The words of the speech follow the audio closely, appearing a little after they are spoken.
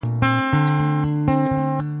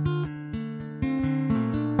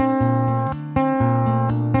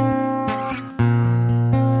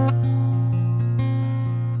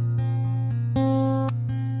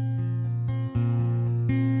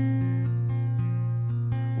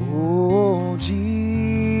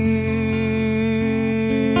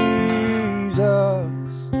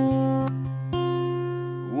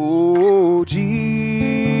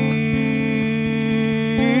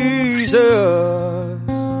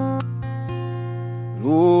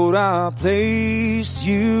Lord, I place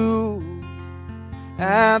you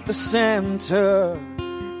at the center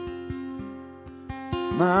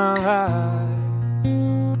of my life.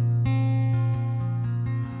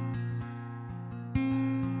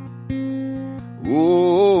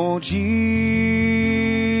 Oh, Jesus.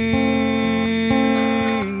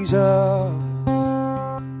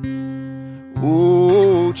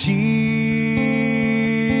 Oh, Jesus.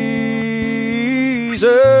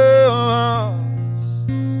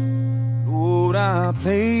 Lord, I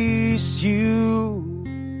place you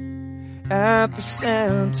at the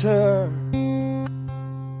center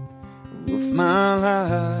of my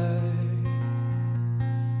life.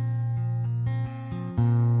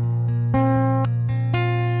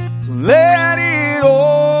 Let it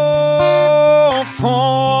all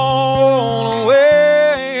fall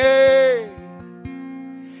away.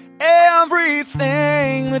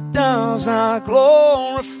 Everything that does not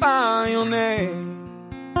glorify your name.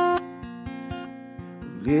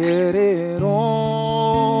 Let it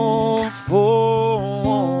all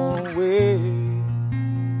fall away.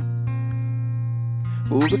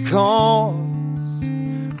 For the cause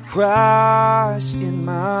of Christ in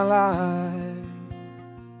my life.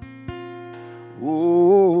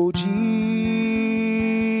 Oh, Jesus.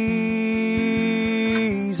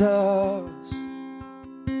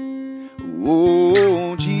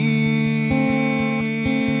 Oh, Jesus.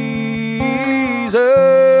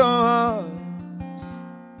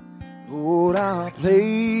 Lord, I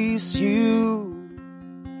place you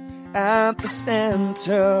at the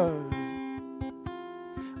center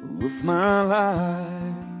of my life.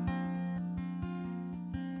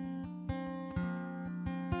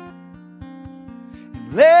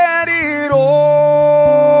 Let it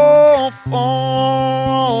all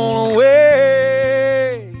fall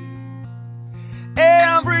away.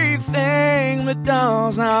 Everything that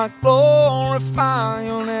does not glorify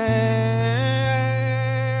your name.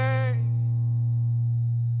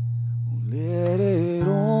 Let it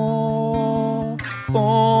all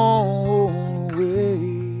fall away.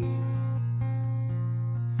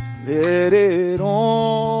 Let it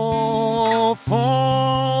all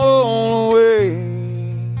fall away.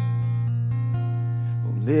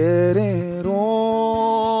 Let it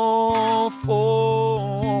all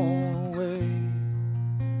fall away.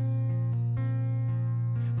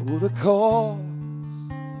 For the cause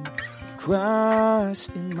of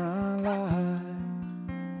Christ in my life.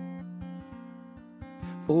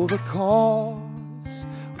 For the cause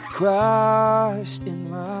of Christ in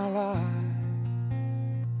my life.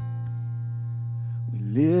 We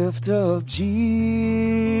lift up Jesus.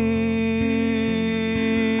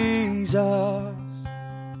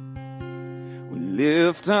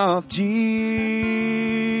 Lift up Jesus,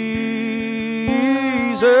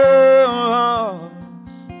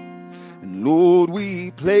 and Lord,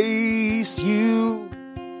 we place you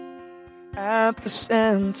at the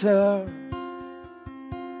center.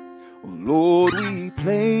 Oh Lord, we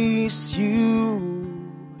place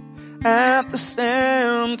you at the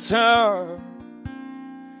center.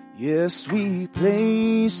 Yes, we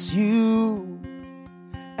place you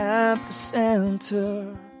at the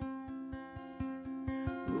center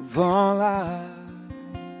of our lives.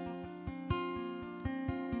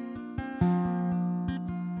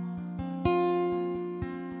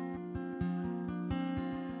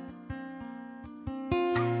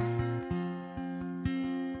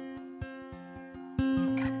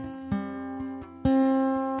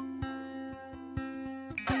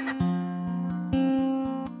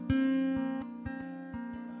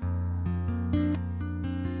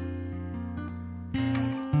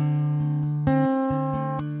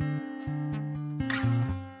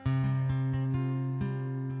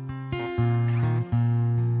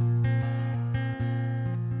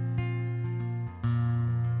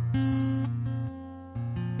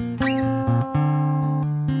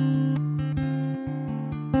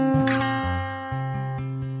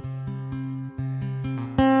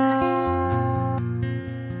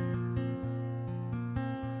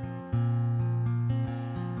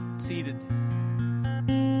 Seated.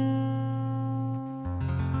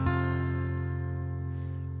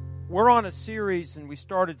 We're on a series, and we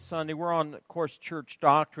started Sunday. We're on, of course, church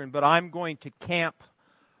doctrine, but I'm going to camp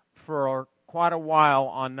for quite a while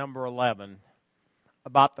on number 11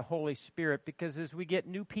 about the Holy Spirit, because as we get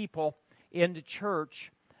new people into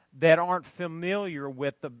church that aren't familiar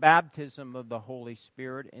with the baptism of the Holy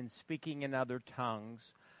Spirit and speaking in other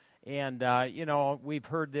tongues, and, we've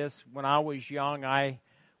heard this when I was young. I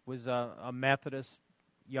was a Methodist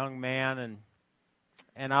young man,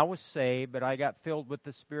 and I was saved, but I got filled with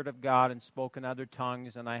the Spirit of God and spoke in other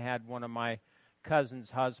tongues, and I had one of my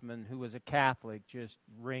cousin's husband, who was a Catholic, just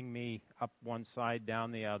ring me up one side,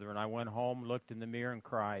 down the other. And I went home, looked in the mirror, and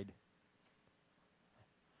cried.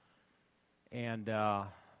 And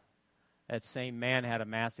that same man had a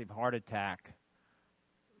massive heart attack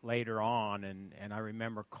later on, and I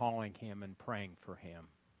remember calling him and praying for him.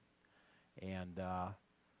 And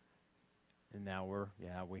now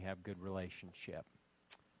we have good relationship.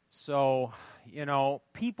 So,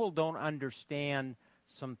 people don't understand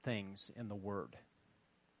some things in the Word.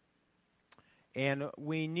 And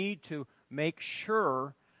we need to make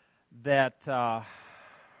sure that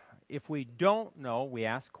if we don't know, we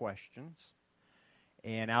ask questions.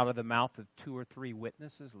 And out of the mouth of 2 or 3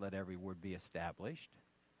 witnesses, let every word be established.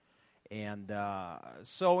 And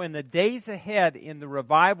so in the days ahead, in the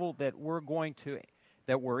revival that we're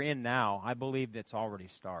in now, I believe that's already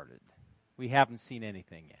started. We haven't seen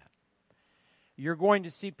anything yet. You're going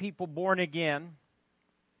to see people born again,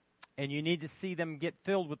 and you need to see them get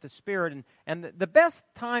filled with the Spirit. And the best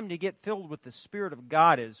time to get filled with the Spirit of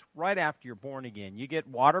God is right after you're born again. You get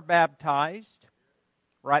water baptized,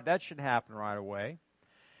 right? That should happen right away.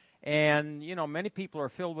 And, many people are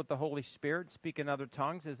filled with the Holy Spirit, speak in other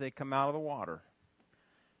tongues as they come out of the water.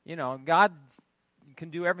 God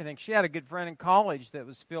can do everything. She had a good friend in college that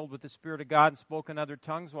was filled with the Spirit of God and spoke in other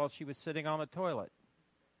tongues while she was sitting on the toilet.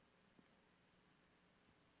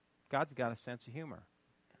 God's got a sense of humor.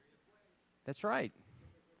 That's right.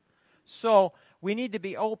 So we need to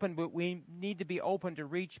be open, but we need to be open to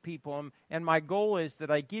reach people. And my goal is that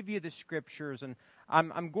I give you the Scriptures, and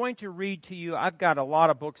I'm going to read to you. I've got a lot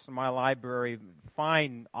of books in my library,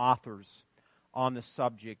 fine authors on the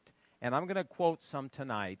subject, and I'm going to quote some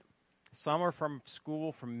tonight. Some are from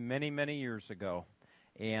school from many, many years ago,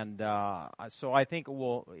 and so I think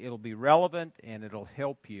it'll be relevant and it'll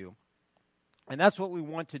help you. And that's what we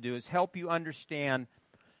want to do, is help you understand.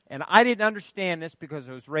 And I didn't understand this because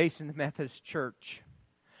I was raised in the Methodist Church.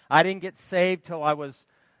 I didn't get saved till I was,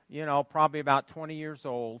 probably about 20 years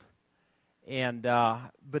old. And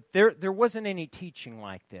but there wasn't any teaching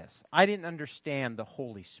like this. I didn't understand the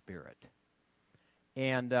Holy Spirit.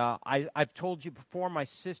 And I've told you before, my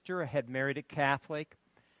sister had married a Catholic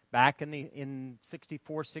back in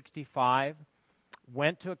 64, 65.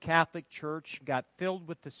 Went to a Catholic church, got filled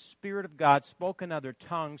with the Spirit of God, spoke in other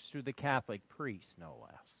tongues through the Catholic priest, no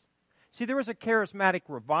less. See, there was a charismatic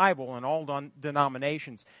revival in all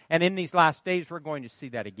denominations, and in these last days we're going to see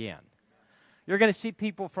that again. You're going to see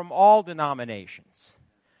people from all denominations,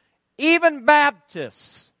 even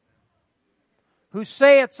Baptists, who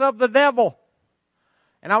say it's of the devil.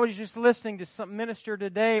 And I was just listening to some minister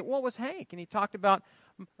today. What was Hank? And he talked about,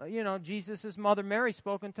 Jesus' mother Mary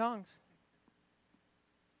spoke in tongues.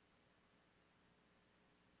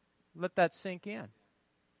 Let that sink in.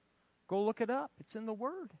 Go look it up. It's in the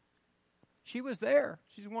Word. She was there.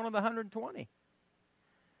 She's one of the 120.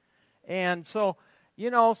 And so,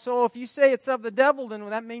 so if you say it's of the devil, then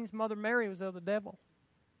that means Mother Mary was of the devil.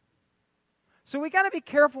 So we got to be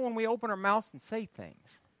careful when we open our mouths and say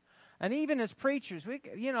things. And even as preachers,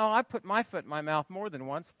 I put my foot in my mouth more than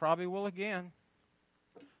once, probably will again.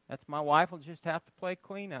 That's my wife will just have to play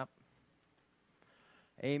cleanup.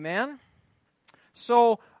 Amen?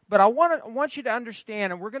 So, but I want you to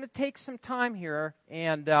understand, and we're going to take some time here,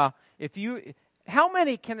 and we're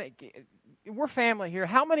family here,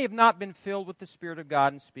 how many have not been filled with the Spirit of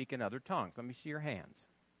God and speak in other tongues? Let me see your hands.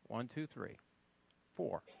 1, 2, 3,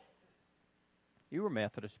 4. You were a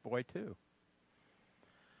Methodist boy too.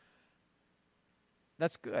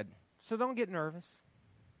 That's good. So don't get nervous.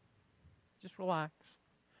 Just relax.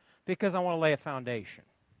 Because I want to lay a foundation.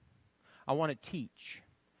 I want to teach.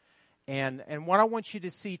 And what I want you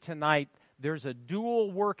to see tonight, there's a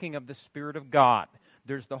dual working of the Spirit of God.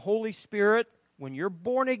 There's the Holy Spirit. When you're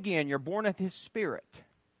born again, you're born of His Spirit.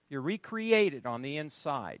 You're recreated on the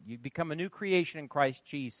inside. You become a new creation in Christ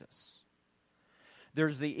Jesus.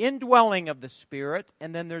 There's the indwelling of the Spirit,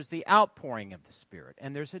 and then there's the outpouring of the Spirit.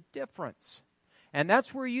 And there's a difference. And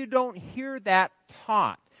that's where you don't hear that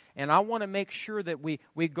taught. And I want to make sure that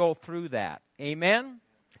we go through that. Amen?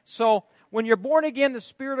 So, when you're born again, the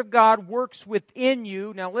Spirit of God works within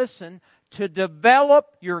you, now listen, to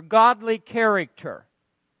develop your godly character.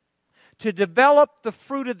 To develop the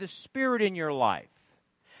fruit of the Spirit in your life.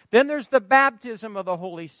 Then there's the baptism of the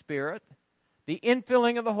Holy Spirit. The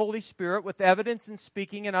infilling of the Holy Spirit with evidence and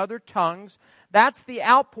speaking in other tongues. That's the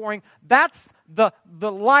outpouring. That's the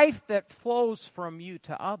life that flows from you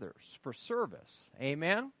to others for service.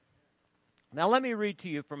 Amen? Now let me read to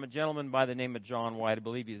you from a gentleman by the name of John White. I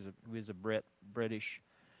believe he is a British.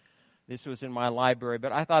 This was in my library,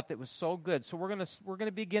 but I thought that was so good. So we're going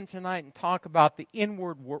to begin tonight and talk about the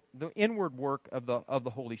inward work of the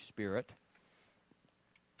Holy Spirit.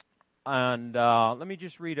 And let me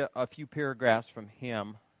just read a few paragraphs from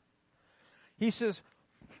him. He says,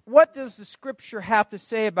 "What does the Scripture have to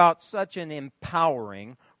say about such an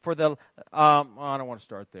empowering for the?" I don't want to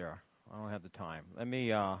start there. I don't have the time. Let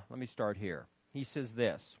me start here. He says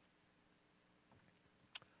this.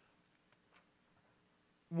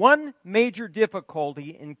 One major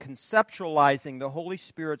difficulty in conceptualizing the Holy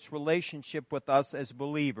Spirit's relationship with us as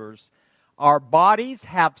believers, our bodies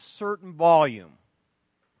have certain volume.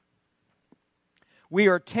 We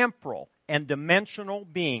are temporal and dimensional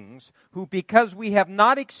beings who, because we have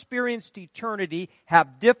not experienced eternity,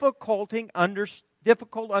 have difficult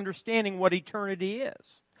understanding what eternity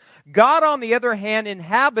is. God, on the other hand,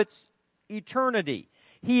 inhabits eternity.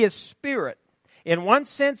 He is spirit. In one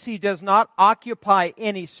sense, he does not occupy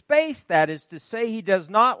any space. That is to say, he does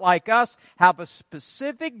not, like us, have a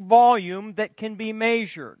specific volume that can be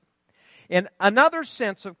measured. In another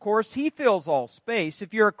sense, of course, he fills all space.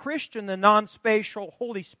 If you're a Christian, the non-spatial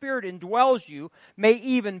Holy Spirit indwells you, may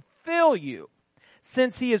even fill you.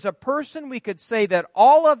 Since he is a person, we could say that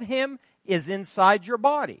all of him is inside your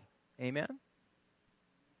body. Amen?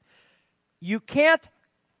 You can't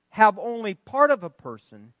have only part of a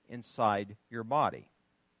person inside your body.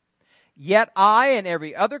 Yet I and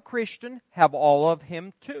every other Christian have all of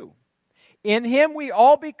him too. In him we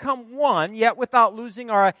all become one, yet without losing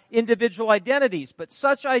our individual identities. But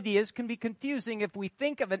such ideas can be confusing if we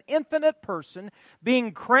think of an infinite person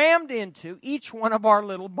being crammed into each one of our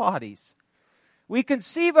little bodies. We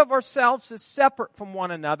conceive of ourselves as separate from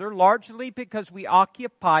one another, largely because we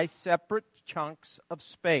occupy separate chunks of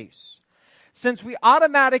space. Since we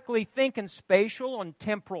automatically think in spatial and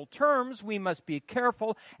temporal terms, we must be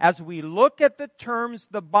careful as we look at the terms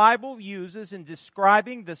the Bible uses in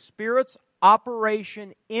describing the Spirit's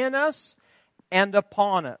operation in us and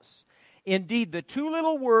upon us. Indeed, the two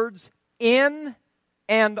little words, in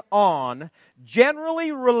and on,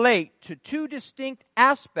 generally relate to two distinct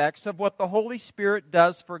aspects of what the Holy Spirit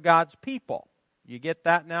does for God's people. You get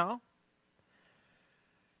that now?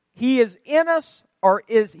 He is in us,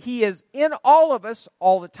 he is in all of us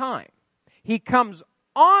all the time. He comes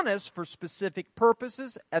on us for specific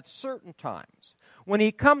purposes at certain times. When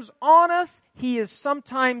he comes on us, he is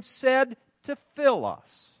sometimes said to fill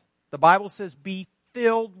us. The Bible says, be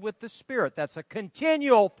filled with the Spirit. That's a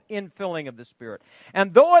continual infilling of the Spirit.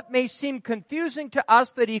 And though it may seem confusing to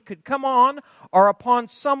us that he could come on or upon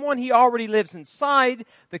someone he already lives inside,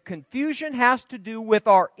 the confusion has to do with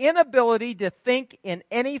our inability to think in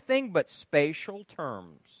anything but spatial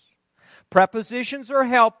terms. Prepositions are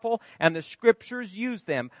helpful, and the Scriptures use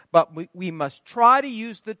them, but we must try to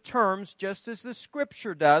use the terms just as the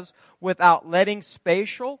Scripture does without letting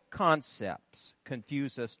spatial concepts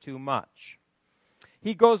confuse us too much.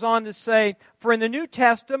 He goes on to say, for in the New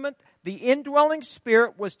Testament, the indwelling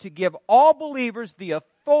Spirit was to give all believers the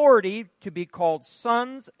authority to be called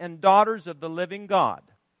sons and daughters of the living God,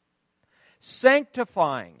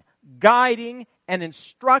 sanctifying, guiding, and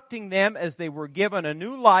instructing them as they were given a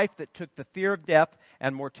new life that took the fear of death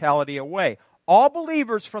and mortality away. All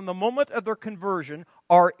believers from the moment of their conversion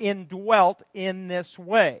are indwelt in this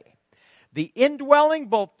way. The indwelling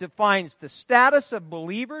both defines the status of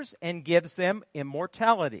believers and gives them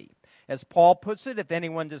immortality. As Paul puts it, if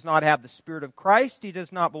anyone does not have the Spirit of Christ, he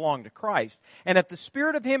does not belong to Christ. And if the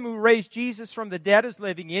Spirit of him who raised Jesus from the dead is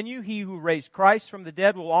living in you, he who raised Christ from the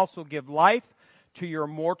dead will also give life to your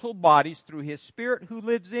mortal bodies through his Spirit who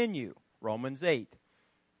lives in you. Romans 8.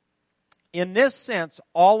 In this sense,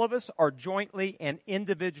 all of us are jointly and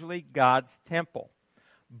individually God's temple.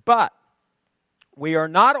 But we are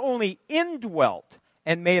not only indwelt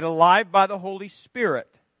and made alive by the Holy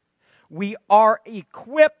Spirit, we are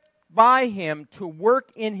equipped by him to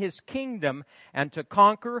work in his kingdom and to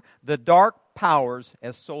conquer the dark powers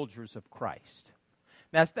as soldiers of Christ.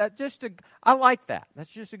 I like that.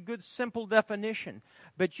 That's just a good, simple definition.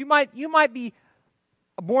 But you might be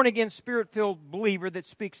a born-again, Spirit-filled believer that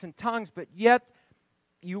speaks in tongues, but yet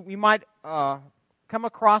we might come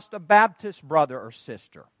across a Baptist brother or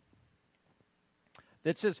sister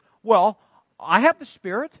that says, well, I have the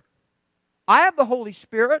Spirit. I have the Holy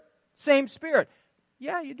Spirit. Same Spirit.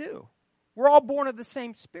 Yeah, you do. We're all born of the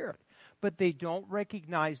same Spirit. But they don't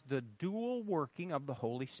recognize the dual working of the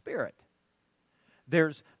Holy Spirit.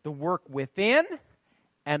 There's the work within,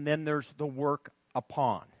 and then there's the work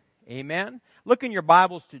upon. Amen? Look in your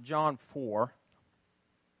Bibles to John 4.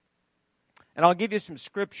 And I'll give you some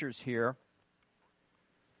scriptures here.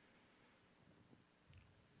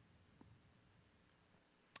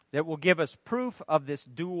 that will give us proof of this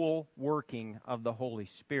dual working of the Holy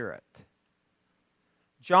Spirit.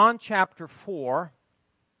 John chapter 4.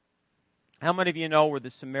 How many of you know where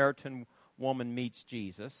the Samaritan woman meets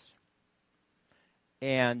Jesus?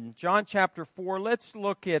 And John chapter 4, let's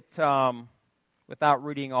look at, without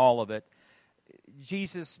reading all of it,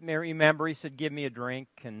 Jesus, remember, he said, give me a drink,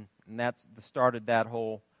 and that's started that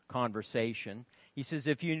whole conversation. He says,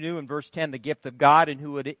 if you knew, in verse 10, the gift of God and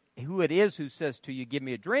who it is who says to you, give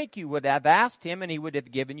me a drink, you would have asked him, and he would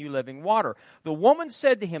have given you living water. The woman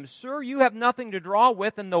said to him, sir, you have nothing to draw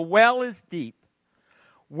with, and the well is deep.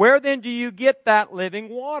 Where then do you get that living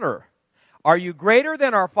water? Are you greater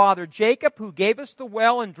than our father Jacob, who gave us the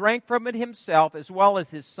well and drank from it himself, as well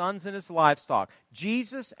as his sons and his livestock?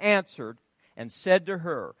 Jesus answered and said to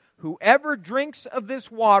her, whoever drinks of this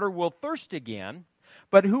water will thirst again,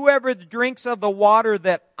 but whoever drinks of the water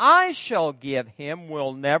that I shall give him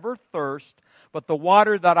will never thirst, but the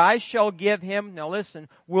water that I shall give him, now listen,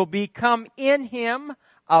 will become in him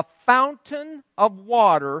a fountain of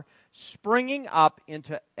water springing up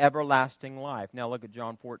into everlasting life. Now look at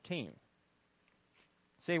John 14.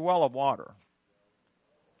 Say, well of water.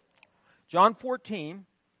 John 14,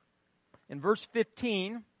 in verse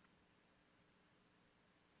 15.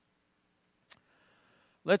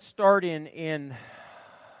 Let's start in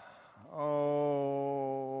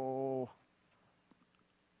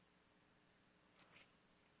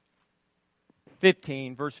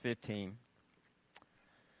 15, verse 15. It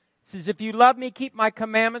says, if you love me, keep my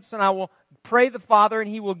commandments, and I will pray the Father, and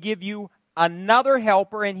he will give you another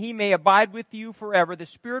helper, and he may abide with you forever, the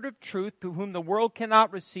Spirit of truth, to whom the world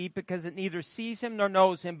cannot receive, because it neither sees him nor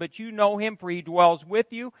knows him, but you know him, for he dwells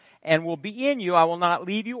with you and will be in you. I will not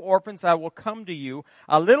leave you orphans, I will come to you.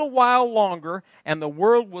 A little while longer, and the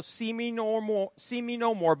world will see me no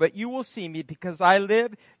more, but you will see me, because I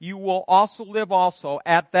live, you will also live also.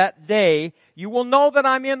 At that day, you will know that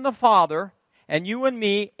I'm in the Father, and you in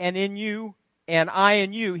me, and in you, and I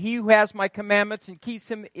in you. He who has my commandments and keeps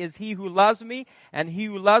them is he who loves me, and he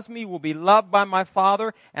who loves me will be loved by my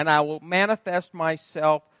Father, and I will manifest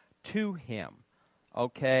myself to him.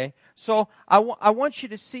 Okay? So I want you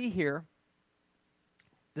to see here,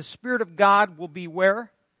 the Spirit of God will be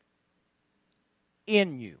where?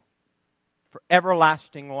 In you. For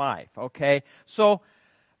everlasting life. Okay? So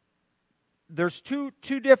there's two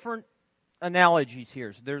different analogies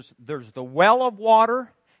here. There's the well of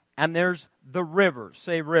water, and there's the rivers.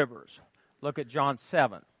 Say rivers. Look at John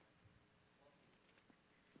 7.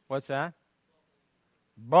 What's that?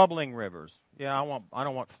 Bubbling rivers. Yeah, I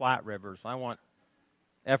don't want flat rivers. I want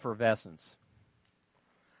effervescence.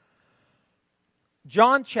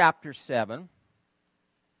 John chapter 7.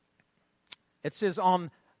 It says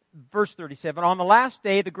on verse 37, on the last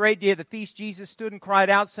day, the great day of the feast, Jesus stood and cried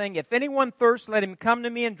out, saying, if anyone thirsts, let him come to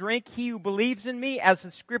me and drink. He who believes in me, as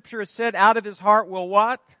the scripture has said, out of his heart will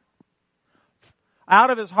what? Out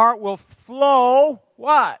of his heart will flow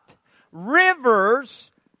what?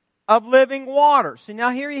 Rivers of living water. See,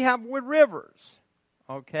 now here you have rivers.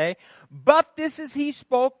 Okay? But this is he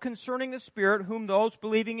spoke concerning the Spirit, whom those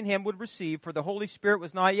believing in him would receive, for the Holy Spirit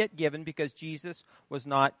was not yet given, because Jesus was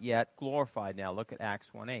not yet glorified. Now look at Acts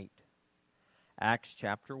 1:8. Acts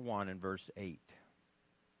chapter 1 and verse 8.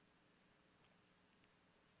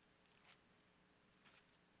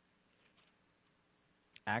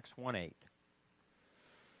 Acts 1:8.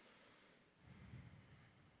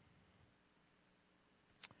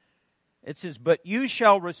 It says, but you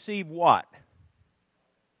shall receive what?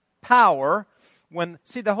 Power.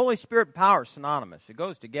 See, the Holy Spirit and power is synonymous. It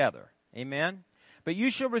goes together. Amen? But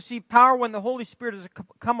you shall receive power when the Holy Spirit has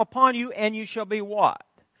come upon you, and you shall be what?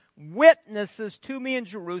 Witnesses to me in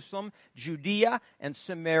Jerusalem, Judea, and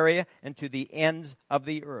Samaria, and to the ends of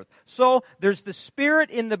the earth. So, there's the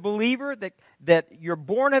Spirit in the believer, that you're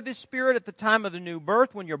born of the Spirit at the time of the new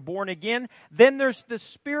birth, when you're born again. Then there's the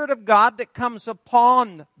Spirit of God that comes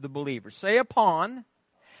upon the believer. Say upon.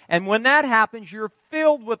 And when that happens, you're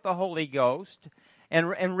filled with the Holy Ghost,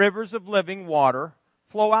 and rivers of living water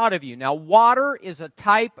flow out of you. Now, water is a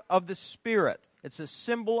type of the Spirit. It's a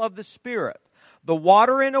symbol of the Spirit. The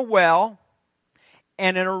water in a well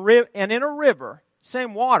and in a river,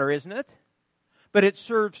 same water, isn't it? But it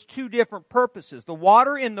serves two different purposes. The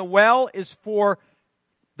water in the well is for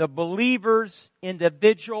the believer's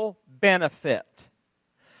individual benefit.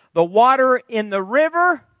 The water in the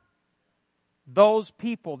river, those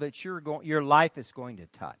people that your life is going to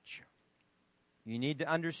touch. You need to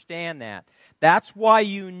understand that. That's why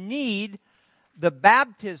you need the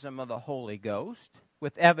baptism of the Holy Ghost,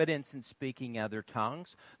 with evidence in speaking other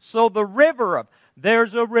tongues. So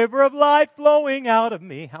there's a river of life flowing out of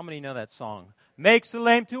me. How many know that song? makes the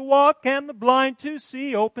lame to walk and the blind to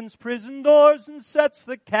see, opens prison doors and sets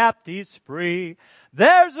the captives free.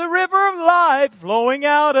 There's a river of life flowing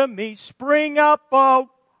out of me, spring up a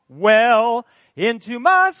well into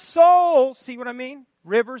my soul. See what I mean?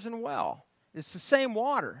 Rivers and well. It's the same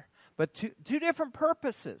water, but two different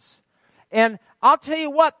purposes. And I'll tell you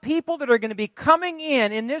what, people that are going to be coming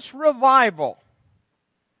in this revival,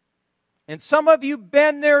 and some of you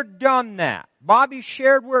been there, done that. Bobby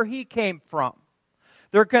shared where he came from.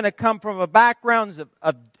 They're going to come from a background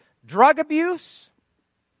of drug abuse,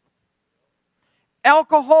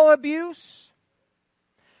 alcohol abuse,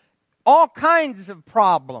 all kinds of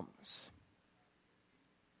problems.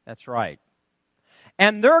 That's right.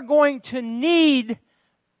 And they're going to need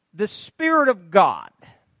the Spirit of God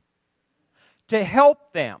to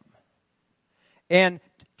help them and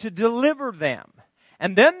to deliver them.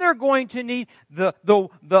 And then they're going to need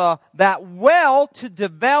that well to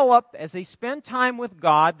develop as they spend time with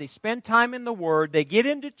God, they spend time in the Word, they get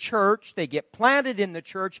into church, they get planted in the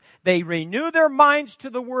church, they renew their minds to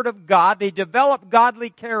the Word of God, they develop godly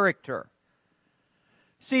character.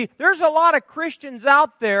 See, there's a lot of Christians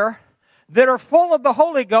out there that are full of the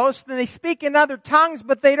Holy Ghost and they speak in other tongues,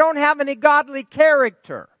 but they don't have any godly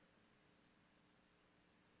character.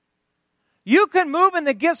 You can move in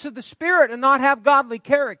the gifts of the Spirit and not have godly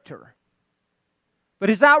character. But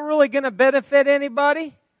is that really going to benefit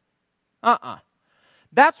anybody?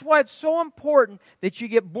 That's why it's so important that you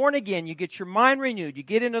get born again, you get your mind renewed, you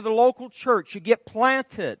get into the local church, you get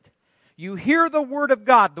planted. You hear the Word of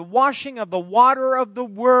God, the washing of the water of the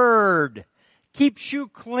Word keeps you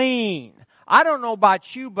clean. I don't know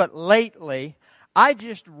about you, but lately, I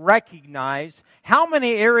just recognize how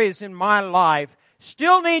many areas in my life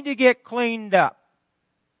still need to get cleaned up.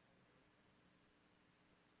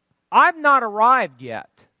 I've not arrived yet.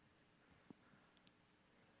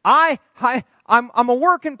 I'm a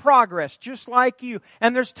work in progress, just like you.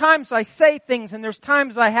 And there's times I say things, and there's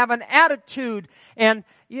times I have an attitude, and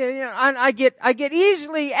I get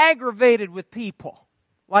easily aggravated with people.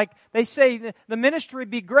 Like they say, the ministry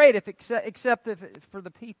would be great except if it's for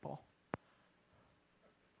the people.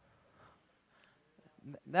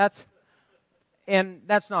 That's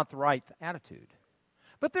not the right attitude.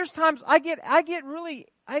 But there's times I get what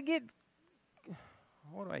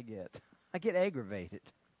do I get? I get aggravated.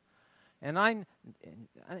 And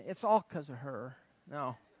it's all because of her.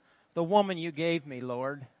 No. The woman you gave me,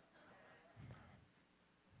 Lord.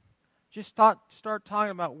 Just start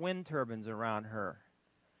talking about wind turbines around her.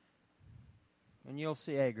 And you'll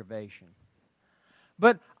see aggravation.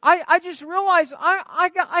 But I just realized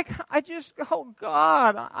I just oh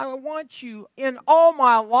God, I want you in all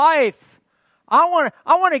my life. I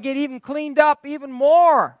want to get even cleaned up even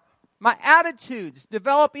more. My attitudes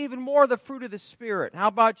develop even more of the fruit of the Spirit. How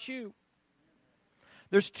about you?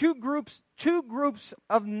 There's two groups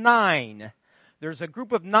of 9. There's a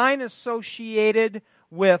group of 9 associated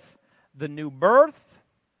with the new birth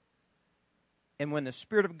and when the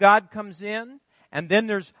Spirit of God comes in, and then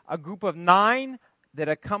there's a group of 9 that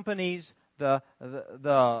accompanies the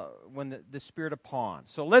Spirit upon.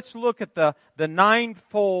 So let's look at the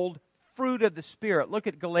 9-fold fruit of the Spirit. Look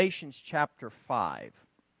at Galatians chapter 5.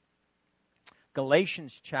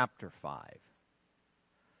 Galatians chapter 5.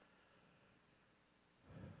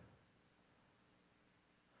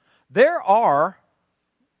 There are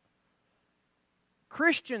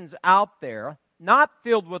Christians out there not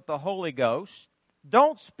filled with the Holy Ghost,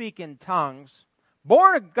 don't speak in tongues,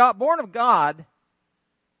 born of God,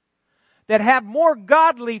 that have more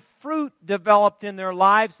godly fruit developed in their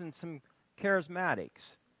lives than some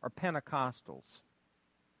charismatics or Pentecostals.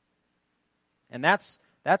 And that's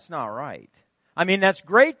not right. I mean, that's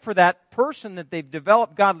great for that person that they've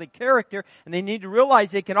developed godly character, and they need to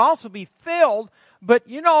realize they can also be filled. But,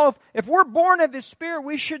 if we're born of the Spirit,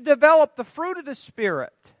 we should develop the fruit of the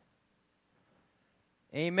Spirit.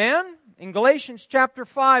 Amen? In Galatians chapter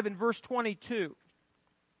 5 and verse 22.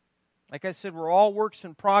 Like I said, we're all works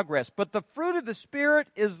in progress. But the fruit of the Spirit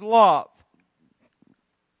is love,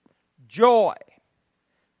 joy,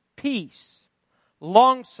 peace,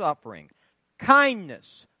 long-suffering,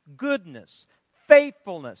 kindness, goodness,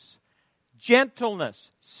 faithfulness,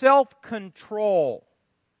 gentleness, self-control.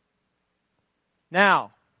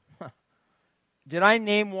 Now, did I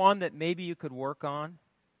name one that maybe you could work on?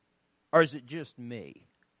 Or is it just me?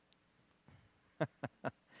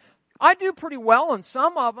 I do pretty well in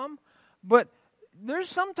some of them, but there's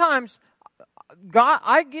sometimes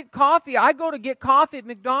I get coffee. I go to get coffee at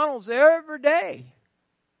McDonald's every day.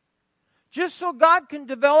 Just so God can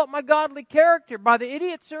develop my godly character by the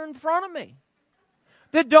idiots that are in front of me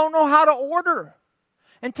that don't know how to order.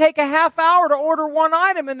 and take a half hour to order one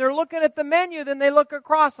item, and they're looking at the menu, then they look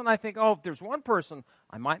across, and I think, oh, if there's one person,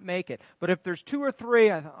 I might make it. But if there's two or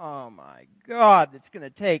three, I thought, oh my God, it's going to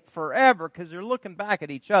take forever, because they're looking back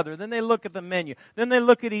at each other. Then they look at the menu. Then they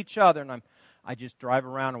look at each other, and I just drive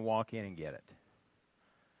around and walk in and get it.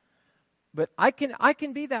 But I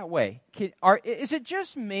can be that way. Is it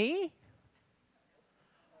just me?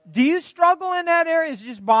 Do you struggle in that area? Is it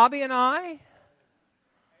just Bobby and I?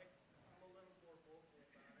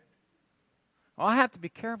 Well, I have to be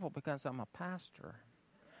careful because I'm a pastor.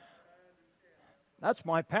 That's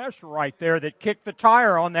my pastor right there that kicked the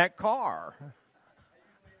tire on that car.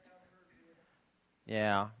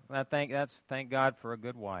 Yeah, thank God for a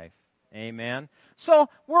good wife. Amen. So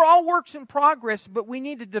we're all works in progress, but we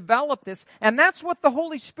need to develop this. And that's what the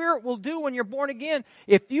Holy Spirit will do when you're born again.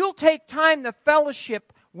 If you'll take time to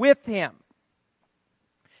fellowship with Him,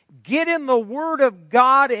 get in the Word of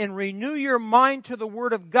God and renew your mind to the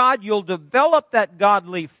Word of God, you'll develop that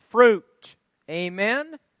godly fruit.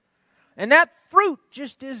 Amen. And that fruit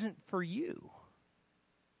just isn't for you.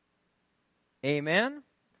 Amen.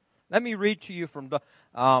 Let me read to you from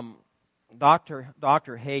Dr.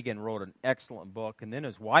 Hagin wrote an excellent book, and then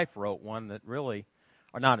his wife wrote one that really,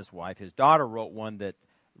 or not his wife, his daughter wrote one that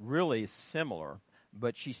really is similar,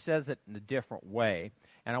 but she says it in a different way.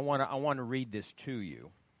 And I want to read this to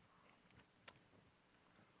you.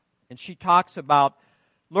 And she talks about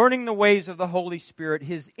learning the ways of the Holy Spirit,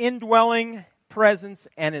 His indwelling presence,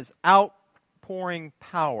 and His outpouring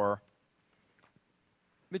power.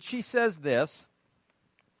 But she says this,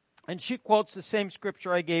 and she quotes the same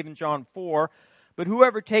scripture I gave in John 4. But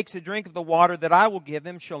whoever takes a drink of the water that I will give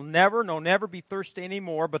him shall never be thirsty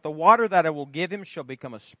anymore. But the water that I will give him shall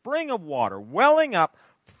become a spring of water, welling up,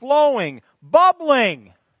 flowing,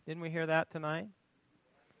 bubbling. Didn't we hear that tonight?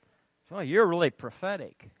 Oh, you're really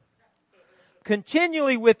prophetic.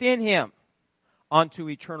 Continually within him unto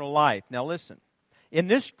eternal life. Now listen. In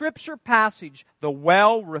this scripture passage, the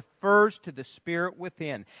well refers to the Spirit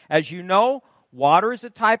within. As you know, water is a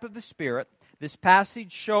type of the Spirit. This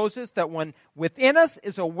passage shows us that when within us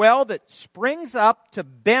is a well that springs up to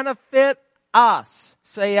benefit us,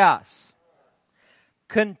 say us,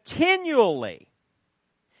 continually,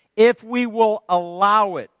 if we will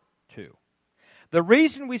allow it to. The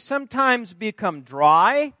reason we sometimes become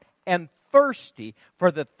dry and thirsty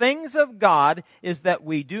for the things of God is that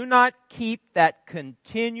we do not keep that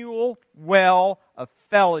continual well of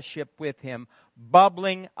fellowship with Him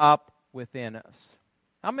bubbling up within us.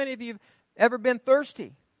 How many of you have ever been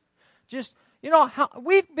thirsty? Just,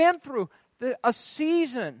 we've been through a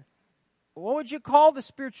season. What would you call the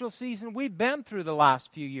spiritual season we've been through the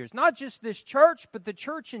last few years? Not just this church, but the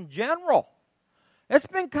church in general. It's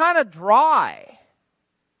been kind of dry.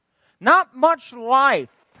 Not much life.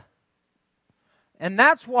 And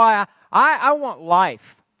that's why I want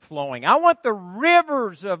life flowing. I want the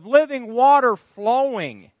rivers of living water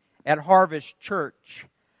flowing at Harvest Church.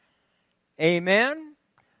 Amen?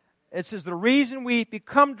 It says the reason we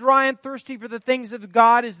become dry and thirsty for the things of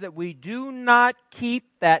God is that we do not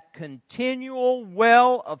keep that continual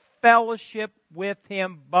well of fellowship with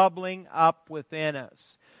Him bubbling up within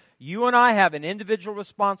us. You and I have an individual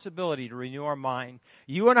responsibility to renew our mind.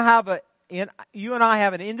 You and I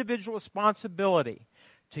have an individual responsibility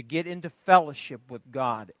to get into fellowship with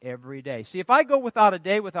God every day. See, if I go without a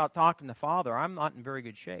day without talking to Father, I'm not in very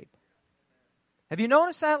good shape. Have you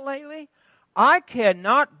noticed that lately? I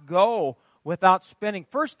cannot go without spending.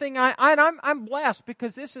 First thing I'm blessed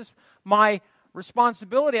because this is my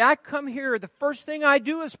responsibility. I come here, the first thing I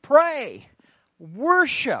do is pray,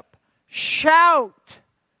 worship, shout,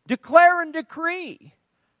 declare and decree.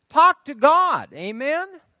 Talk to God. Amen?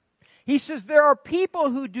 He says there are people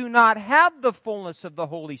who do not have the fullness of the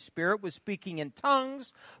Holy Spirit with speaking in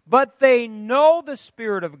tongues, but they know the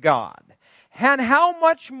Spirit of God. And how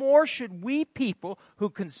much more should we people who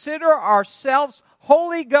consider ourselves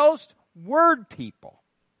Holy Ghost Word people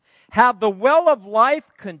have the well of life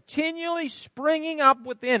continually springing up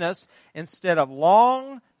within us instead of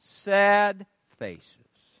long, sad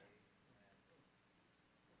faces?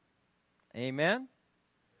 Amen?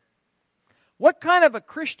 What kind of a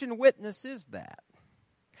Christian witness is that?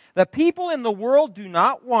 The people in the world do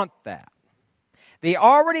not want that. They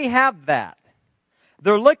already have that.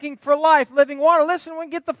 They're looking for life, living water. Listen, when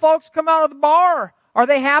we get the folks come out of the bar, are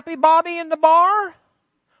they happy, Bobby, in the bar?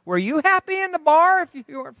 Were you happy in the bar if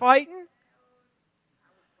you weren't fighting?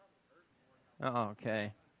 Oh,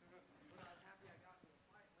 okay.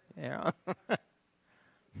 Yeah.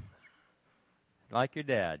 Like your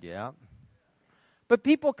dad, yeah. But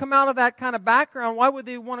people come out of that kind of background. Why would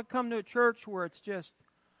they want to come to a church where it's just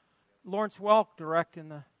Lawrence Welk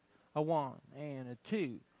directing a 1 and a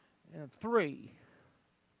 2 and a 3.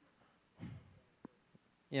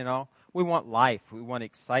 You know, we want life. We want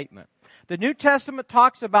excitement. The New Testament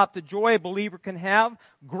talks about the joy a believer can have.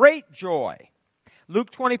 Great joy. Luke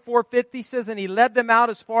 24:50 says, and he led them out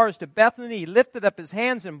as far as to Bethany. He lifted up his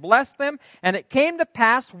hands and blessed them. And it came to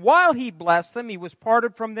pass, while he blessed them, he was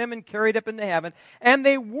parted from them and carried up into heaven. And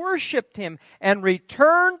they worshipped him and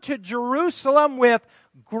returned to Jerusalem with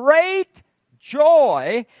great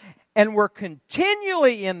joy, and were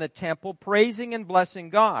continually in the temple praising and blessing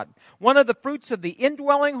God. One of the fruits of the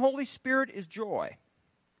indwelling Holy Spirit is joy.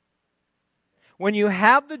 When you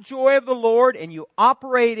have the joy of the Lord and you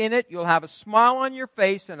operate in it, you'll have a smile on your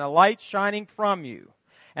face and a light shining from you.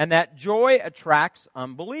 And that joy attracts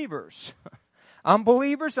unbelievers.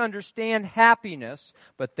 Unbelievers understand happiness,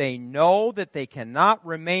 but they know that they cannot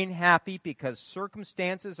remain happy because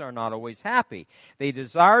circumstances are not always happy. They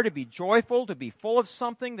desire to be joyful, to be full of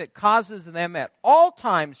something that causes them at all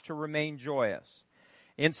times to remain joyous.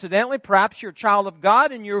 Incidentally, perhaps you're a child of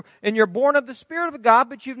God and you're born of the Spirit of God,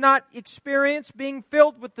 but you've not experienced being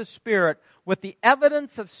filled with the Spirit, with the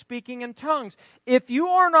evidence of speaking in tongues. If you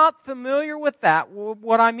are not familiar with that,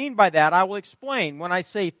 what I mean by that, I will explain. When I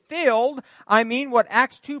say filled, I mean what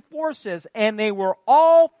Acts 2:4 says, and they were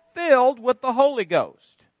all filled with the Holy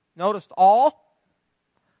Ghost. Notice all,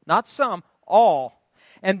 not some, all.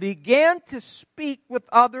 And began to speak with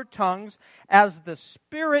other tongues as the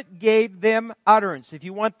Spirit gave them utterance. If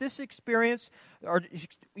you want this experience, or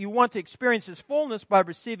you want to experience His fullness by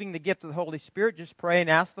receiving the gift of the Holy Spirit, just pray and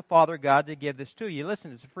ask the Father God to give this to you.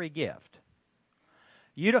 Listen, it's a free gift.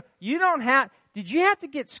 You don't have. Did you have to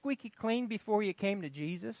get squeaky clean before you came to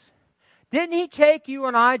Jesus? Didn't He take you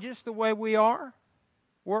and I just the way we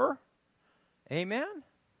were? Amen?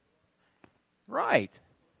 Right.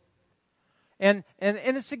 And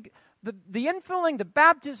it's the infilling, the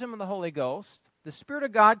baptism of the Holy Ghost, the Spirit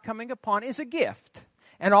of God coming upon is a gift.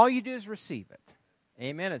 And all you do is receive it.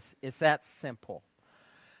 Amen? It's that simple.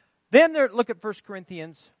 Then look at 1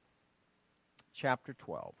 Corinthians chapter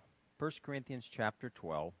 12. 1 Corinthians chapter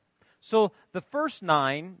 12. So the first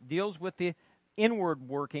 9 deals with the inward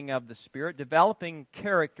working of the Spirit, developing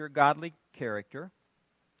character, godly character.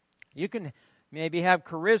 You can maybe have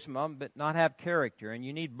charisma, but not have character, and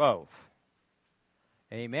you need both.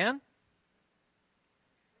 Amen?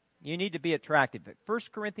 You need to be attractive. 1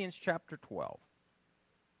 Corinthians chapter 12.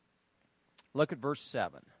 Look at verse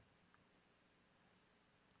 7.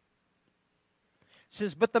 It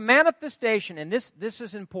says, but the manifestation, and this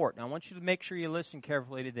is important. I want you to make sure you listen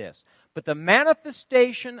carefully to this. But the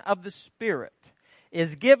manifestation of the Spirit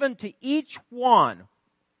is given to each one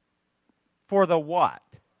for the what?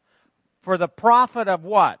 For the profit of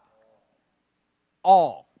what?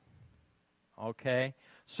 All. Okay?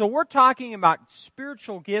 So we're talking about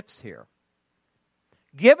spiritual gifts here.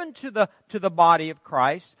 Given to the body of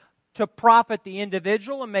Christ to profit the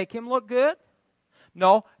individual and make him look good?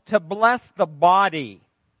 No, to bless the body.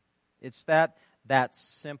 It's that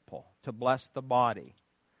simple, to bless the body.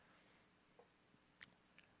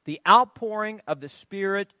 The outpouring of the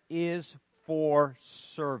Spirit is for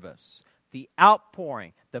service. The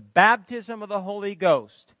outpouring, the baptism of the Holy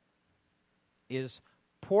Ghost is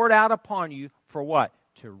poured out upon you for what?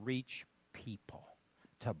 To reach people,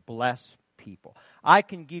 to bless people. I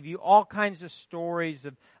can give you all kinds of stories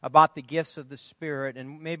about the gifts of the Spirit,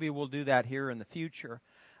 and maybe we'll do that here in the future.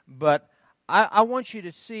 But I want you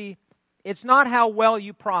to see, it's not how well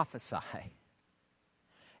you prophesy.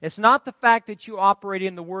 It's not the fact that you operate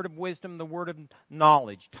in the word of wisdom, the word of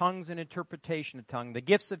knowledge, tongues and interpretation of tongue, the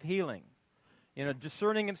gifts of healing,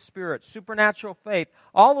 discerning of spirits, supernatural faith.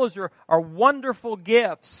 All those are wonderful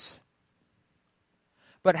gifts.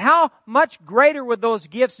 But how much greater would those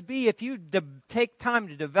gifts be if you take time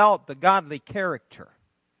to develop the godly character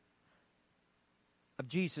of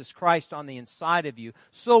Jesus Christ on the inside of you?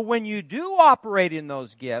 So when you do operate in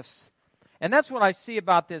those gifts, and that's what I see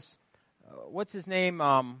about this, what's his name?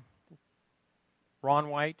 Ron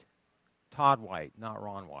White? Todd White, not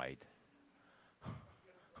Ron White.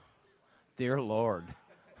 Dear Lord.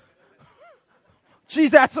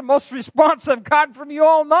 Geez, that's the most response I've gotten from you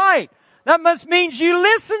all night. That must mean you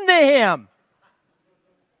listen to him.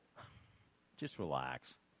 Just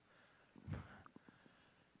relax.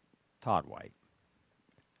 Todd White.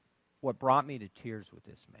 What brought me to tears with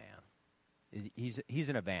this man is he's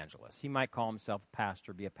an evangelist. He might call himself a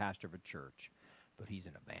pastor, be a pastor of a church, but he's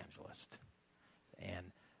an evangelist.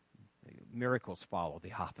 And miracles follow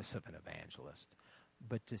the office of an evangelist.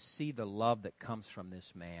 But to see the love that comes from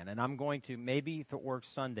this man, and I'm going to, maybe if it works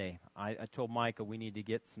Sunday, I told Micah we need to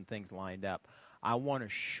get some things lined up. I want to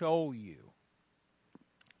show you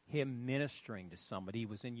him ministering to somebody. He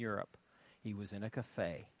was in Europe. He was in a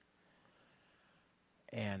cafe.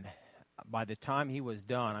 And by the time he was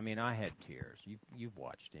done, I mean, I had tears. You've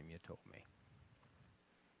watched him. You told me.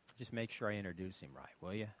 Just make sure I introduce him right,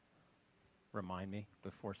 will you? Remind me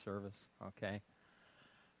before service, okay?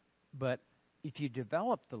 But if you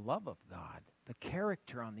develop the love of God, the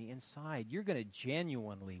character on the inside, you're going to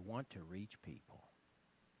genuinely want to reach people.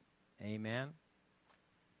 Amen?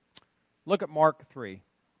 Look at Mark 3.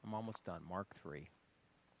 I'm almost done. Mark 3.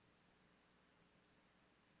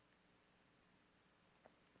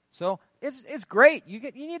 So it's great. You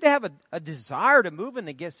need to have a desire to move in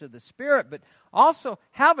the gifts of the Spirit, but also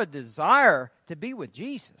have a desire to be with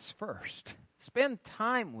Jesus first. Spend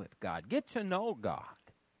time with God. Get to know God.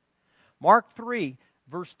 Mark 3,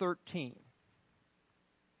 verse 13.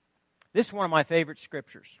 This is one of my favorite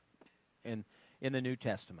scriptures in the New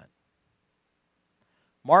Testament.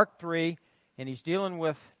 Mark 3, and he's dealing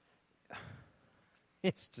with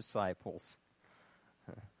his disciples.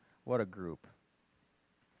 What a group.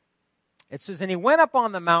 It says, and he went up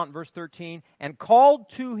on the mountain, verse 13, and called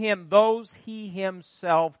to him those he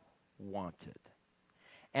himself wanted.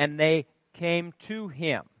 And they came to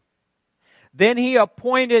him. Then he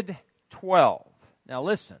appointed 12. Now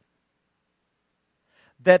listen.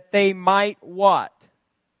 That they might what?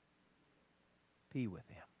 Be with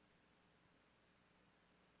him.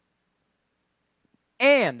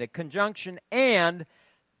 And, the conjunction and,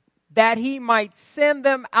 that he might send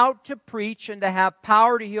them out to preach and to have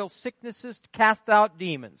power to heal sicknesses, to cast out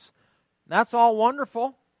demons. That's all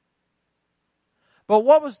wonderful. But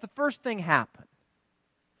what was the first thing happen?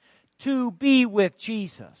 To be with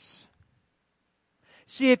Jesus.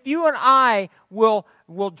 See, if you and I will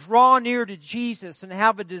draw near to Jesus and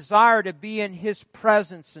have a desire to be in His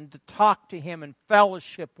presence and to talk to Him and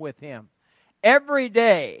fellowship with Him every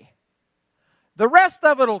day, the rest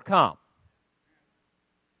of it will come.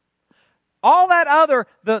 All that other,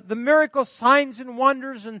 the miracle signs and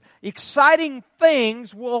wonders and exciting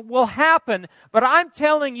things will happen. But I'm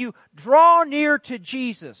telling you, draw near to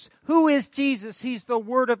Jesus. Who is Jesus? He's the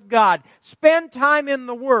Word of God. Spend time in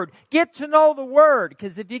the Word. Get to know the Word.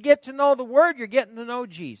 Because if you get to know the Word, you're getting to know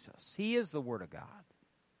Jesus. He is the Word of God.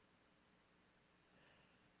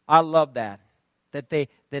 I love that. That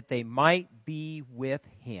they might be with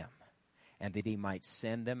Him. And that He might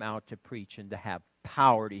send them out to preach and to have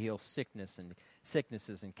power to heal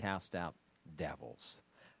sicknesses and cast out devils.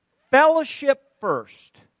 Fellowship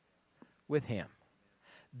first with Him.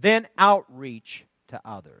 Then outreach to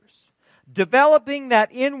others. Developing that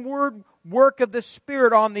inward work of the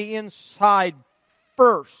Spirit on the inside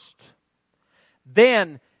first.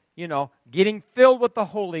 Then, getting filled with the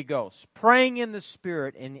Holy Ghost. Praying in the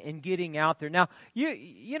Spirit and getting out there. Now,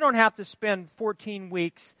 you don't have to spend 14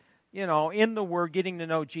 weeks in the Word, getting to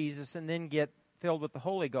know Jesus, and then get filled with the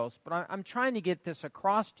Holy Ghost. But I'm trying to get this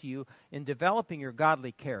across to you in developing your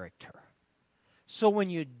godly character. So when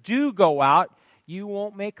you do go out, you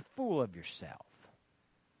won't make a fool of yourself.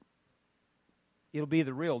 It'll be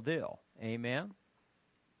the real deal. Amen?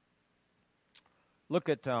 Look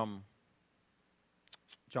at John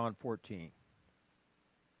 14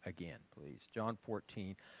 again, please. John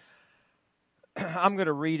 14. I'm going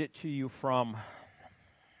to read it to you from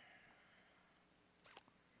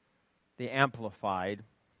the Amplified,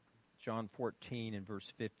 John 14 and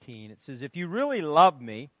verse 15. It says, if you really love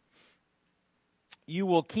me, you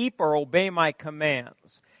will keep or obey my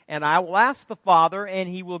commands. And I will ask the Father, and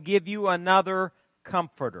He will give you another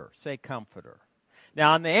comforter. Say comforter.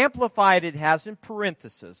 Now, in the Amplified, it has in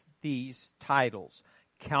parentheses these titles: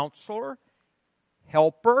 Counselor,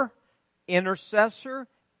 Helper, Intercessor,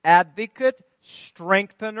 Advocate,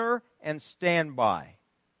 Strengthener, and Standby.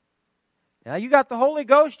 Now, you got the Holy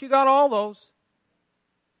Ghost, you got all those.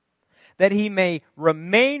 That He may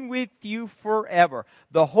remain with you forever.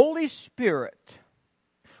 The Holy Spirit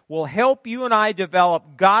will help you and I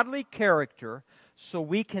develop godly character so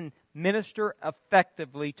we can minister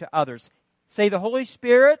effectively to others. Say, the Holy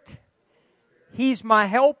Spirit, He's my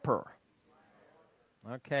helper.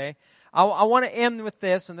 Okay. I want to end with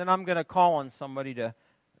this, and then I'm going to call on somebody to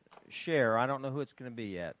share. I don't know who it's going to be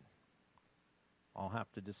yet. I'll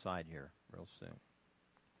have to decide here real soon.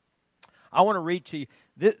 I want to read to you.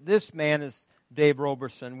 This man is Dave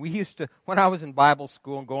Roberson. We used to, when I was in Bible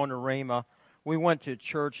school and going to Rhema, we went to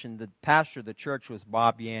church, and the pastor of the church was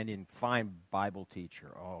Bob Yandy, and fine Bible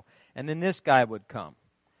teacher. Oh, and then this guy would come.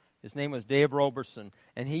 His name was Dave Roberson,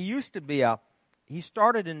 and he used to be he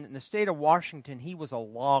started in the state of Washington. He was a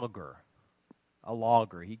logger.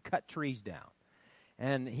 He cut trees down.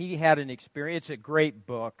 And he had an experience. It's a great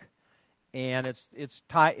book. and it's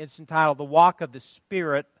entitled "The Walk of the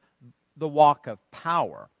Spirit, the Walk of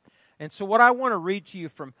Power." And so, what I want to read to you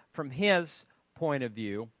from his point of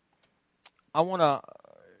view, I want to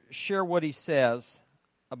share what he says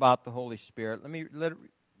about the Holy Spirit. Let me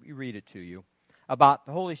read it to you about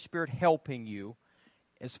the Holy Spirit helping you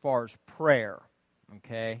as far as prayer.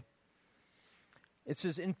 Okay? It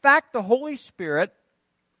says, in fact, the Holy Spirit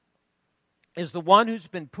is the one who's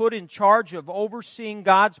been put in charge of overseeing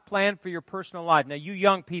God's plan for your personal life. Now, you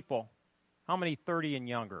young people, how many 30 and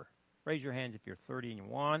younger? Raise your hand if you're 30 and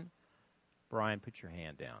 1. Brian, put your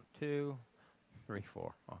hand down. 2, 3,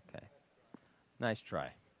 4. Okay. Nice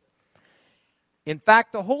try. In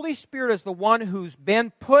fact, the Holy Spirit is the one who's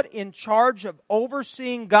been put in charge of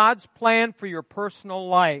overseeing God's plan for your personal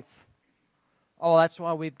life. Oh, that's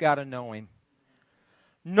why we've got to know Him.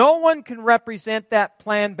 No one can represent that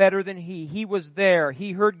plan better than He. He was there.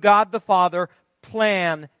 He heard God the Father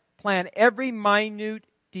plan every minute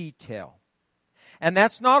detail. And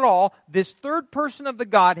that's not all. This third person of the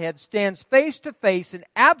Godhead stands face to face and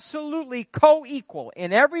absolutely co-equal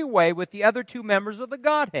in every way with the other two members of the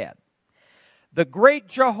Godhead. The great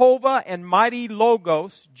Jehovah and mighty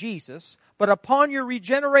Logos, Jesus, but upon your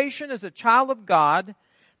regeneration as a child of God,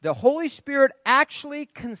 the Holy Spirit actually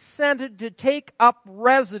consented to take up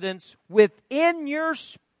residence within your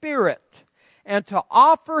spirit and to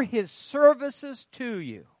offer His services to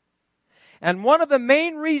you. And one of the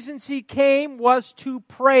main reasons He came was to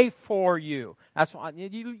pray for you. That's why,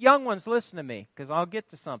 you young ones, listen to me, because I'll get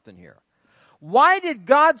to something here. Why did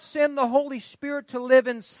God send the Holy Spirit to live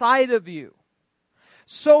inside of you?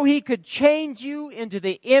 So He could change you into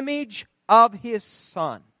the image of His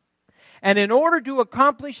Son. And in order to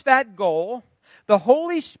accomplish that goal, the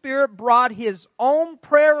Holy Spirit brought His own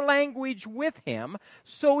prayer language with Him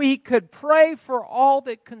so He could pray for all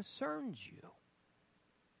that concerns you.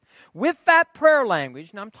 With that prayer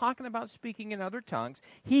language, and I'm talking about speaking in other tongues,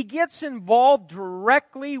 He gets involved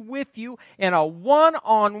directly with you in a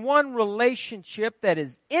one-on-one relationship that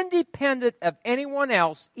is independent of anyone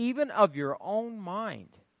else, even of your own mind.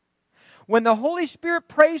 When the Holy Spirit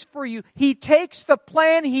prays for you, He takes the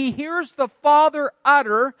plan He hears the Father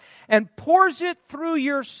utter and pours it through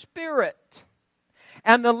your spirit.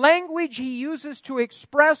 And the language He uses to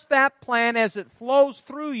express that plan as it flows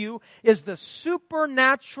through you is the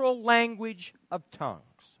supernatural language of tongues.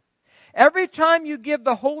 Every time you give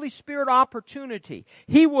the Holy Spirit opportunity,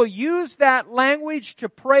 He will use that language to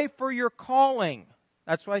pray for your calling.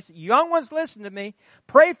 That's why I say, young ones, listen to me.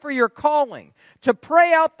 Pray for your calling, to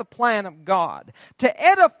pray out the plan of God, to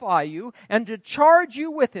edify you, and to charge you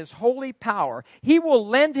with His holy power. He will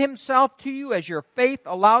lend Himself to you as your faith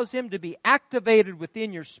allows Him to be activated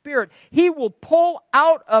within your spirit. He will pull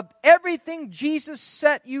out of everything Jesus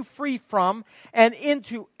set you free from and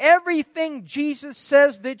into everything Jesus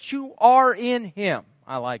says that you are in Him.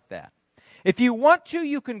 I like that. If you want to,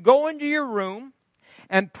 you can go into your room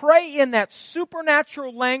and pray in that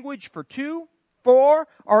supernatural language for 2, 4,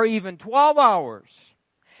 or even 12 hours.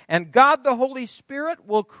 And God the Holy Spirit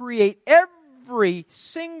will create every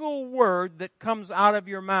single word that comes out of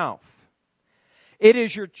your mouth. It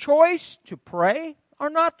is your choice to pray or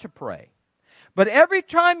not to pray. But every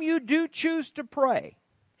time you do choose to pray,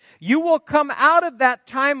 you will come out of that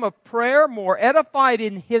time of prayer more edified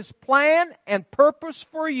in His plan and purpose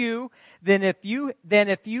for you than if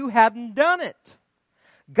you hadn't done it.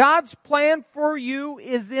 God's plan for you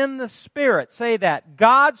is in the Spirit. Say that.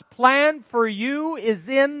 God's plan for you is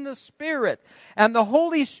in the Spirit. And the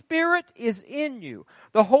Holy Spirit is in you.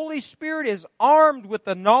 The Holy Spirit is armed with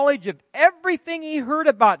the knowledge of everything He heard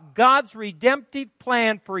about God's redemptive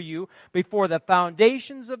plan for you before the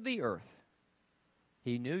foundations of the earth.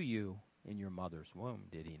 He knew you in your mother's womb,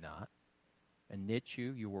 did He not? And knit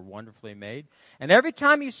you. You were wonderfully made. And every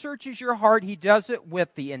time He searches your heart, He does it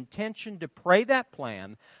with the intention to pray that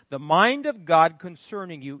plan, the mind of God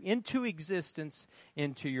concerning you, into existence,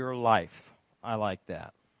 into your life. I like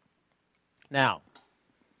that. Now,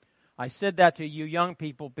 I said that to you young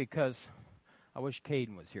people because I wish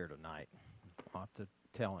Caden was here tonight. I'll have to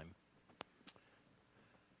tell him.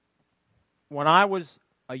 When I was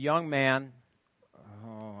a young man,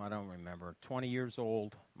 I don't remember, 20 years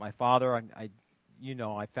old, my father, I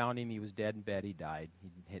found him. He was dead in bed. He died.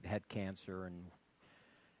 He had cancer, and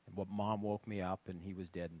Mom woke me up, and he was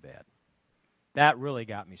dead in bed. That really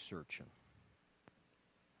got me searching.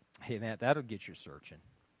 Hey, man, that'll get you searching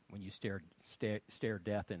when you stare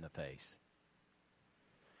death in the face.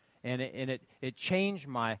 And it changed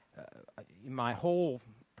my whole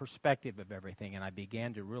perspective of everything, and I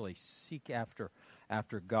began to really seek after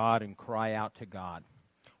God and cry out to God.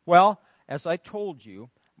 Well, as I told you,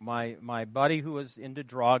 my buddy who was into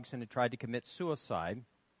drugs and had tried to commit suicide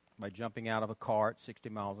by jumping out of a car at 60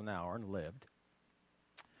 miles an hour and lived,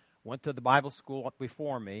 went to the Bible school up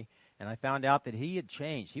before me, and I found out that he had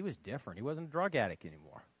changed. He was different. He wasn't a drug addict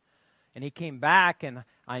anymore. And he came back, and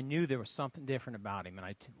I knew there was something different about him.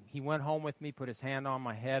 And he went home with me, put his hand on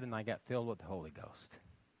my head, and I got filled with the Holy Ghost.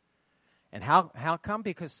 And how come?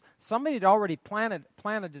 Because somebody had already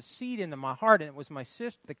planted a seed into my heart, and it was my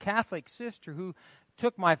sister, the Catholic sister, who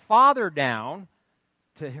took my father down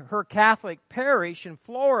to her Catholic parish in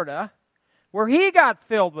Florida, where he got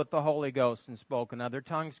filled with the Holy Ghost and spoke in other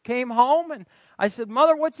tongues. Came home, and I said,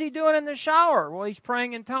 "Mother, what's he doing in the shower?" "Well, he's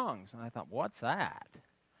praying in tongues." And I thought, what's that?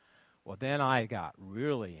 Well, then I got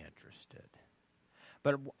really interested.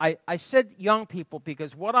 But I said young people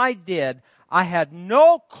because what I did, I had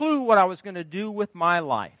no clue what I was going to do with my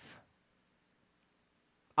life.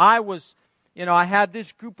 I had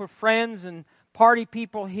this group of friends and party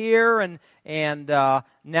people here, and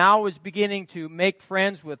now was beginning to make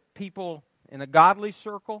friends with people in a godly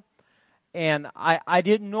circle. And I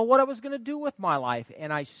didn't know what I was going to do with my life.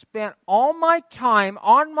 And I spent all my time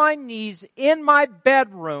on my knees in my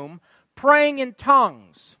bedroom praying in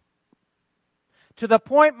tongues. To the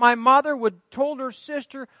point my mother told her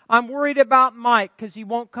sister, "I'm worried about Mike because he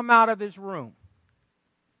won't come out of his room."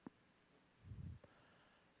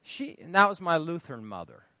 And that was my Lutheran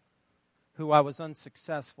mother, who I was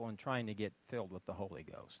unsuccessful in trying to get filled with the Holy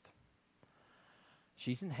Ghost.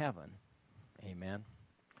 She's in heaven. Amen.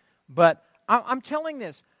 But I'm telling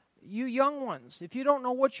this, you young ones, if you don't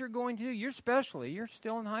know what you're going to do, you're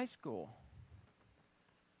still in high school.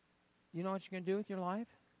 You know what you're going to do with your life?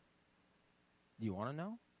 Do you want to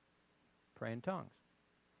know? Pray in tongues.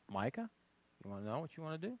 Micah, you want to know what you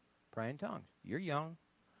want to do? Pray in tongues. You're young.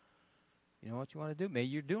 You know what you want to do? Maybe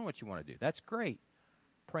you're doing what you want to do. That's great.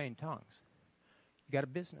 Pray in tongues. You got a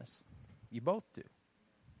business. You both do.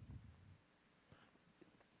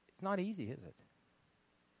 It's not easy, is it?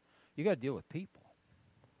 You got to deal with people.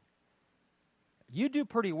 You do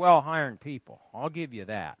pretty well hiring people. I'll give you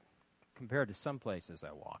that, compared to some places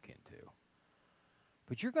I walk into.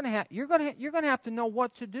 But you're going to have to know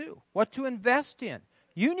what to do, what to invest in.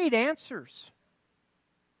 You need answers.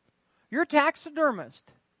 You're a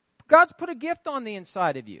taxidermist. God's put a gift on the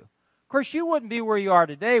inside of you. Of course, you wouldn't be where you are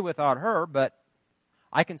today without her, but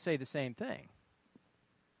I can say the same thing.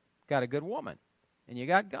 Got a good woman, and you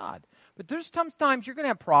got God. But there's sometimes you're going to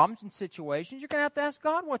have problems and situations. You're going to have to ask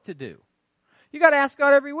God what to do. You got to ask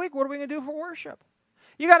God every week, what are we going to do for worship?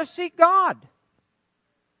 You got to seek God.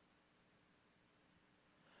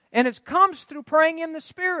 And it comes through praying in the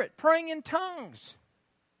Spirit, praying in tongues.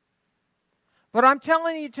 But I'm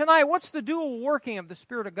telling you tonight, what's the dual working of the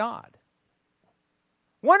Spirit of God?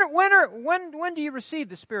 When do you receive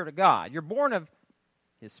the Spirit of God? You're born of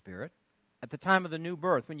His Spirit at the time of the new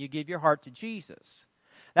birth, when you give your heart to Jesus.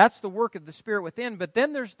 That's the work of the Spirit within. But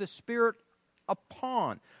then there's the Spirit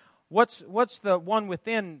upon. What's the one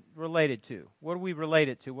within related to? What do we relate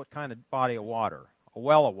it to? What kind of body of water? A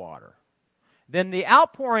well of water. Then the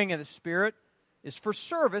outpouring of the Spirit is for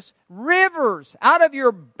service. Rivers out of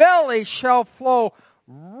your belly shall flow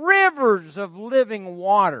rivers of living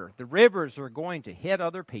water. The rivers are going to hit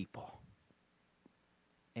other people.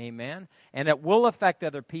 Amen. And it will affect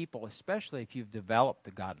other people, especially if you've developed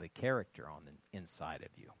the godly character on the inside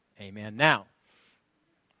of you. Amen. Now,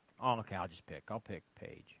 I'll pick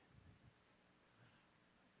page.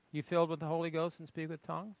 You filled with the Holy Ghost and speak with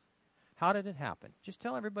tongues? How did it happen? Just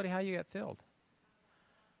tell everybody how you got filled.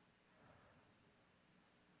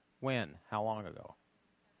 When? How long ago?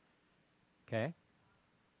 Okay.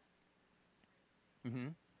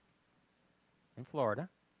 In Florida.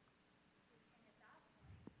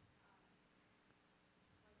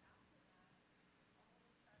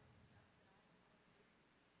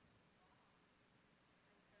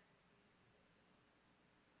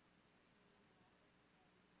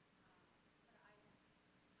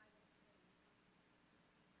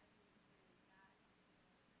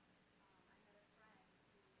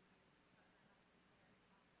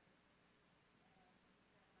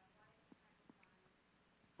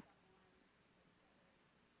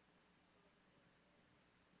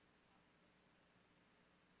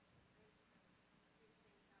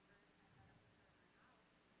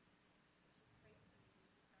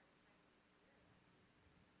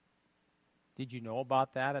 Did you know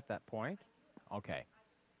about that at that point? Okay.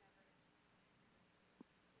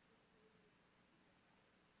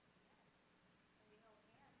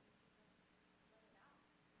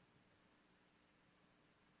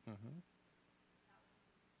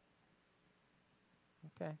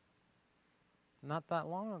 Okay. Not that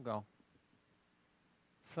long ago.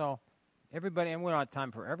 So, everybody, and we don't have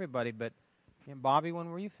time for everybody, but Bobby, when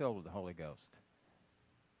were you filled with the Holy Ghost?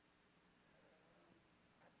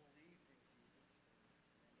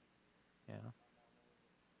 Yeah.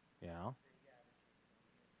 Yeah.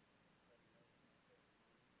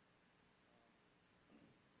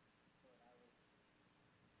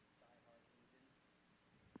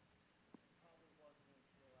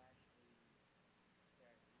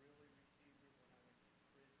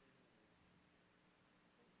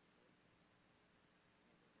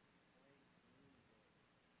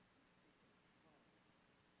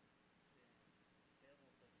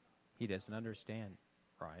 He doesn't understand,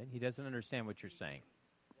 right? He doesn't understand what you're saying.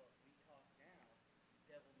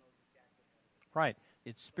 Right.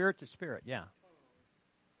 It's spirit to spirit, yeah.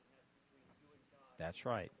 That's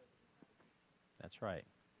right. That's right.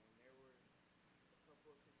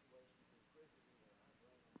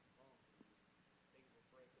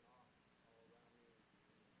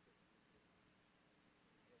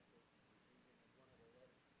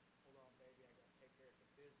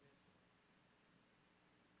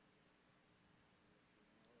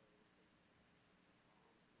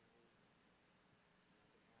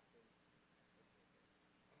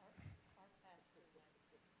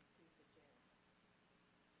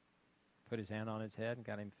 Put his hand on his head and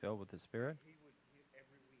got him filled with the Spirit.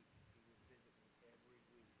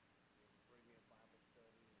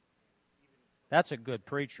 That's a good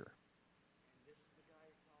preacher.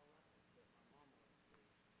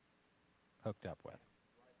 Hooked up with.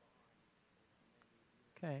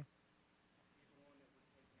 Okay.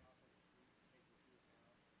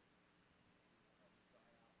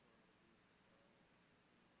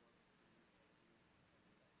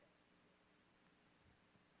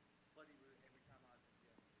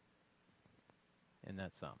 And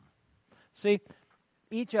that's something. See,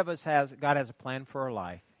 each of us God has a plan for our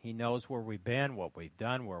life. He knows where we've been, what we've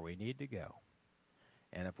done, where we need to go.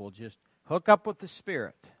 And if we'll just hook up with the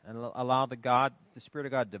Spirit and allow the Spirit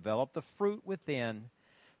of God to develop the fruit within.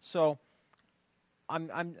 So, I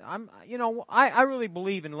really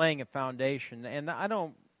believe in laying a foundation, and I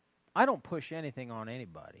don't push anything on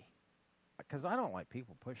anybody because I don't like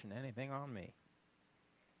people pushing anything on me.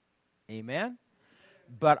 Amen?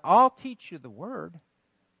 But I'll teach you the Word.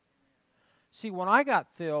 See, when I got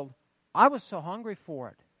filled, I was so hungry for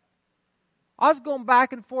it. I was going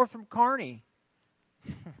back and forth from Kearney.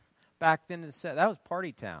 Back then, that was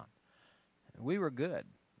party town. We were good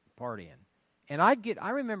partying. And I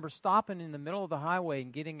remember stopping in the middle of the highway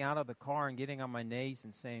and getting out of the car and getting on my knees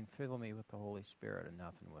and saying, "Fill me with the Holy Spirit," and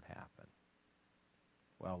nothing would happen.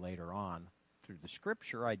 Well, later on, through the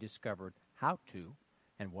Scripture, I discovered how to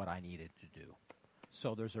and what I needed to do.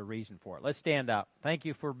 So there's a reason for it. Let's stand up. Thank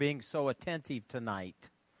you for being so attentive tonight.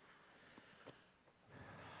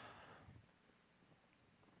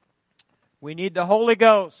 We need the Holy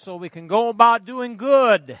Ghost so we can go about doing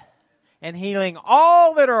good and healing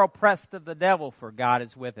all that are oppressed of the devil, for God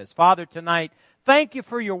is with us. Father, tonight, thank you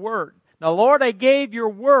for your word. Now, Lord, I gave your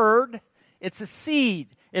word. It's a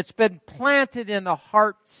seed. It's been planted in the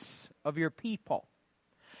hearts of your people.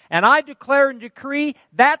 And I declare and decree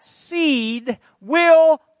that seed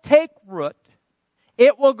will take root.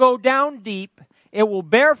 It will go down deep. It will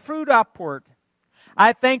bear fruit upward.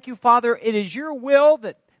 I thank you, Father. It is your will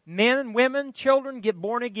that men and women, children get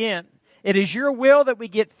born again. It is your will that we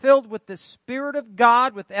get filled with the Spirit of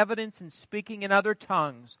God with evidence in speaking in other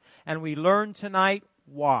tongues. And we learn tonight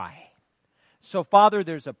why. So, Father,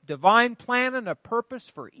 there's a divine plan and a purpose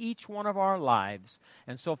for each one of our lives.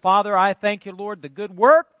 And so, Father, I thank you, Lord, the good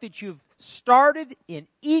work that you've started in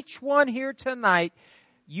each one here tonight,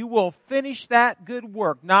 you will finish that good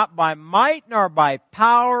work, not by might nor by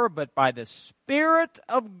power, but by the Spirit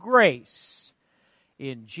of grace.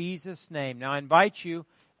 In Jesus' name. Now, I invite you,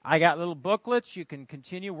 I got little booklets. You can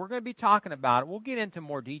continue. We're going to be talking about it. We'll get into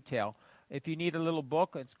more detail. If you need a little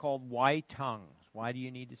book, it's called Why Tongues? Why do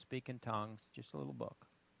you need to speak in tongues? Just a little book.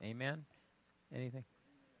 Amen? Anything?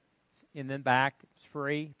 In the back, it's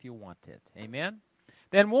free if you want it. Amen?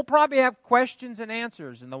 Then we'll probably have questions and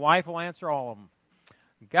answers, and the wife will answer all of them.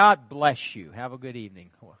 God bless you. Have a good evening.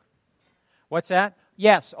 What's that?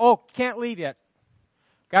 Yes. Oh, can't leave yet.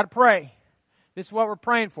 Got to pray. This is what we're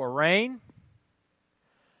praying for. Rain.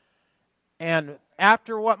 And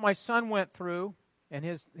after what my son went through, and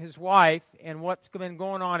his wife, and what's been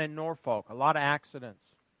going on in Norfolk, a lot of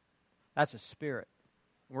accidents. That's a spirit.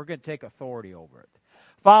 We're going to take authority over it.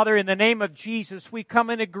 Father, in the name of Jesus, we come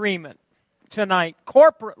in agreement tonight,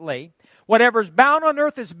 corporately. Whatever's bound on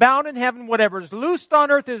earth is bound in heaven. Whatever's loosed on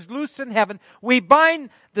earth is loosed in heaven. We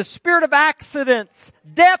bind the spirit of accidents,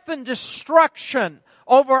 death, and destruction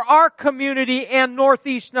over our community and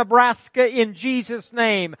Northeast Nebraska in Jesus'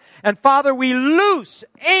 name. And Father, we loose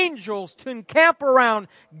angels to encamp around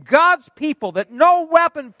God's people, that no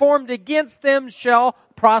weapon formed against them shall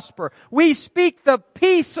prosper. We speak the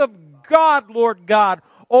peace of God, Lord God,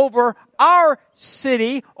 over our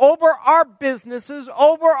city, over our businesses,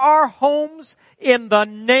 over our homes, in the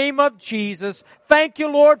name of Jesus. Thank you,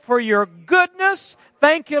 Lord, for your goodness.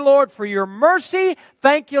 Thank you, Lord, for your mercy.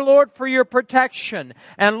 Thank you, Lord, for your protection.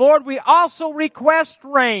 And Lord, we also request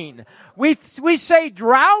rain. We say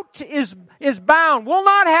drought is bound. We'll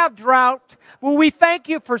not have drought. Well, we thank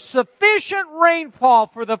you for sufficient rainfall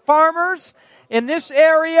for the farmers in this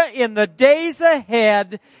area in the days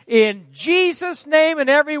ahead. In Jesus' name, and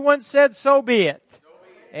everyone said, so be it.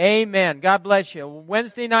 Amen. God bless you.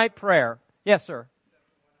 Wednesday night prayer. Yes, sir.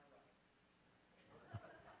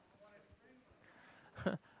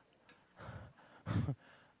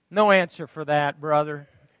 No answer for that, brother.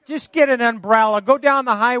 Just get an umbrella. Go down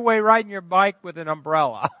the highway riding your bike with an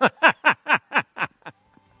umbrella.